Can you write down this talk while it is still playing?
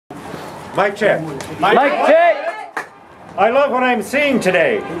Mic check. Mic check! I love what I'm seeing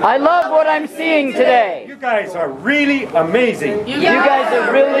today. I love what I'm seeing today. You guys are really amazing. You guys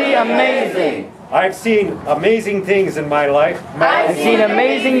are really amazing. I've seen amazing things in my life. I've seen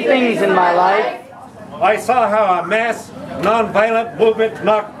amazing things in my life. I saw how a mass, nonviolent movement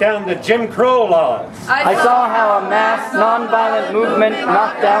knocked down the Jim Crow laws. I saw how a mass, nonviolent movement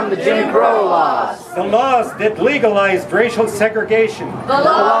knocked down the Jim Crow laws. The laws that legalized racial segregation. The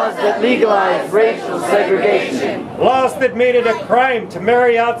laws that legalized racial segregation. Laws that made it a crime to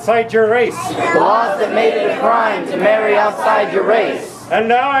marry outside your race. The laws that made it a crime to marry outside your race. And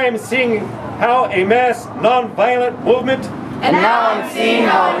now I am seeing how a mass, nonviolent movement And now I'm seeing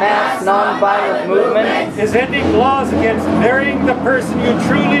how a mass, nonviolent movement is ending laws against marrying the person you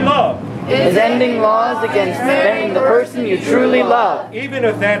truly love. is ending laws against marrying the person you truly love. Even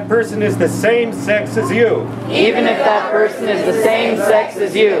if that person is the same sex as you. Even if that person is the same sex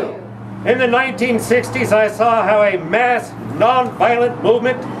as you. In the 1960s, I saw how a mass, nonviolent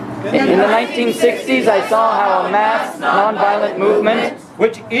movement In the 1960s, I saw how a mass, nonviolent movement,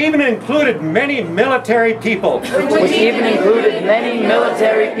 which even included many military people,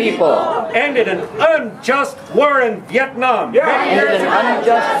 ended an unjust war in Vietnam. ended an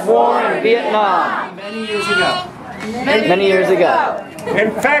unjust war in Vietnam Many years ago. many years ago.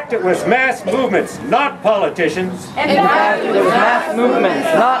 In fact, it was mass movements, not politicians, In fact, there was mass movements,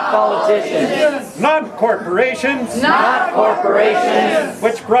 not politicians, not corporations, not corporations,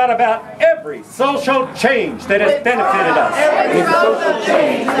 which brought about every social change that has benefited us. with social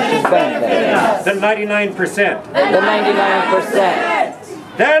change which has benefited us. The 99%. The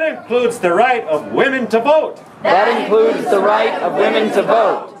 99%. That includes the right of women to vote. That includes the right of women to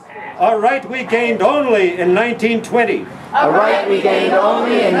vote. A right we gained only in 1920. A right we gained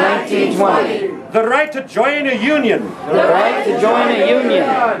only in 1920. The right to join a union. The right to join a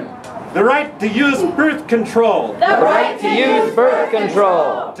union. The right to use birth control. The right to use birth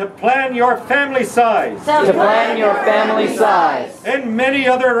control. To plan your family size. To plan your family size. And many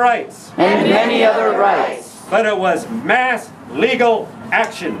other rights. And many other rights. But it was mass legal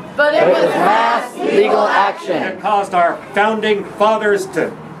action But it was mass legal action that caused our founding fathers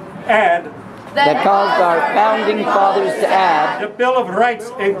to add that caused our founding fathers to add the Bill of Rights,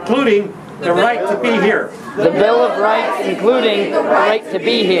 including the right to be here. the Bill of Rights, including the right to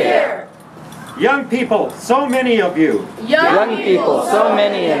be here. Young people, so many of you, Young people, so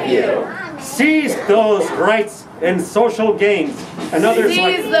many of you, seized those rights and social gains and others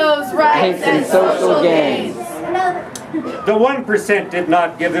like those rights and social gains. the 1% did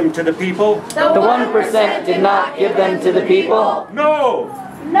not give them to the people. The 1% did not give them to the people. No,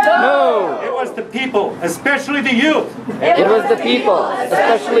 No, it was the people, especially the youth, it was the people,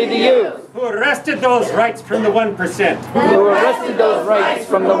 especially the youth, who arrested those rights from the 1%. who arrested those rights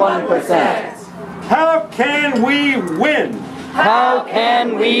from the 1%. How can we win How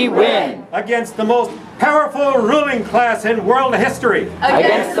can we win against the most powerful ruling class in world history?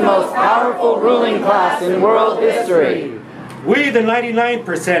 against the most powerful ruling class in world history? We, the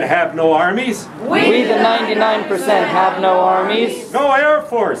 99%, have no armies, We, the 99%, have no armies, no air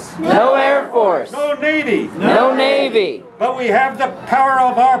force, no air force, no navy, no navy, but we have the power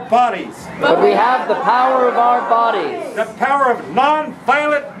of our bodies, but we have the power of our bodies, the power of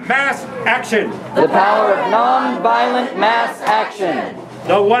non-violent mass action. the power of non-violent mass action.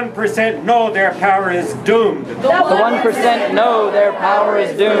 The 1% know their power is doomed. The 1% know their power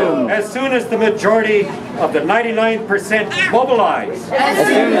is doomed. As soon as the majority of the 99% mobilize, As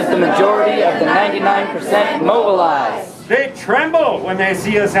soon as the majority of the 99% mobilize, they tremble when they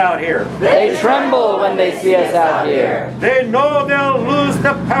see us out here. they tremble when they see us out here. They know they'll lose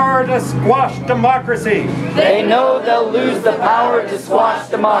the power to squash democracy, They know they'll lose the power to squash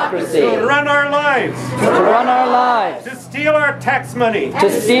democracy, to run our lives, to run our lives, to steal our tax money, to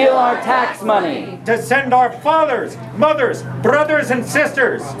steal our tax money, to send our fathers, mothers, brothers and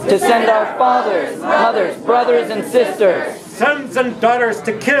sisters, to send our fathers, mothers, brothers, and sisters, sons and daughters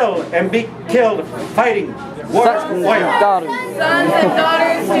to kill and be killed fighting war sons and for oil. daughters, Sons and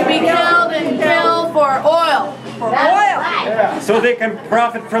daughters to be killed and killed for oil. So they can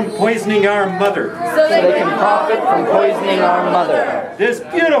profit from poisoning our mother. So so they can profit from poisoning our mother. This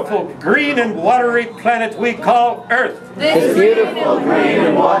beautiful green and watery planet we call Earth. This beautiful green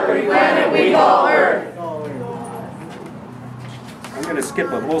and watery planet we call Earth. I'm going to skip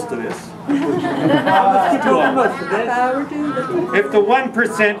most of this. If the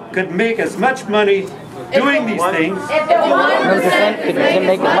 1% could make as much money doing these things If the 1% could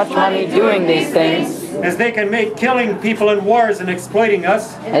make as much money doing these things as they can make killing people in wars and exploiting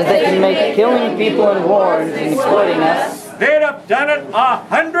us, as they can make killing people in wars and exploiting us, They'd have done it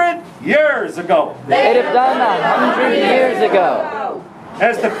 100 years ago. They'd have done 100 years ago.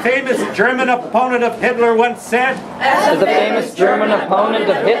 As the famous German opponent of Hitler once said, As the famous German opponent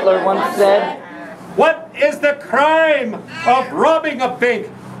of Hitler once said, what is the crime of robbing a bank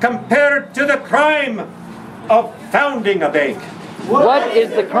compared to the crime of founding a bank? what is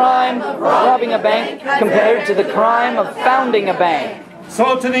the crime of robbing a bank compared to the crime of founding a bank?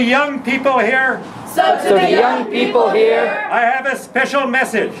 So to the young people here, So to the young people here, I have a special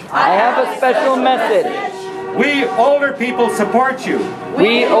message. I have a special message. We older people support you,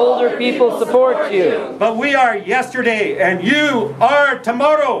 We older people support you, but we are yesterday and you are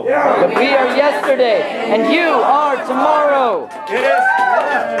tomorrow. but we are yesterday and you are tomorrow.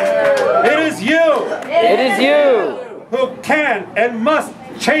 It is you It is you who can and must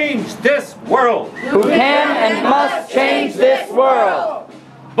change this world. who can and must change this world.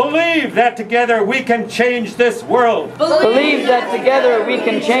 Believe that together we can change this world. Believe that together we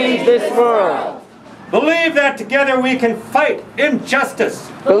can change this world. Believe that together we can fight injustice,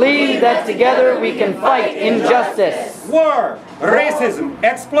 Believe that together we can fight injustice, war, racism,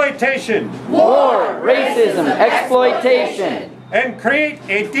 exploitation, war, racism, exploitation, and create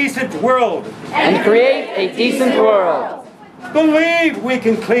a decent world. and create a decent world. Believe we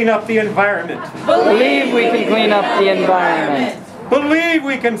can clean up the environment. Believe we can clean up the environment. Believe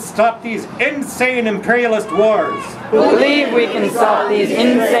we can stop these insane imperialist wars. Believe we can stop these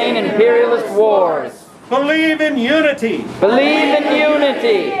insane imperialist wars. Believe in unity. Believe in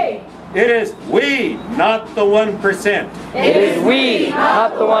unity. It is we, not the 1%, It is we,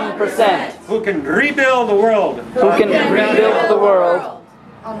 not the 1%, who can rebuild the world who can rebuild the world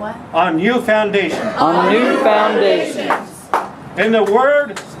on new foundations. on new foundations. In the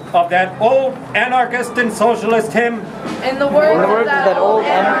words of that old anarchist and socialist hymn, In the In words the words of that old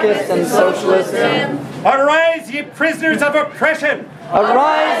anarchist and socialist hymn, arise ye prisoners of oppression!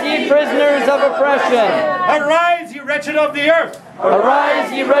 arise ye prisoners of oppression! Arise ye wretched of the earth!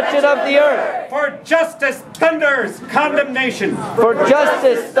 Arise ye wretched of the earth! For justice thunders condemnation! For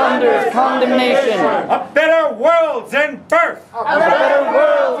justice thunders condemnation! A better world's in birth! A better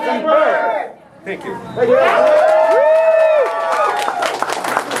world than birth! Thank you.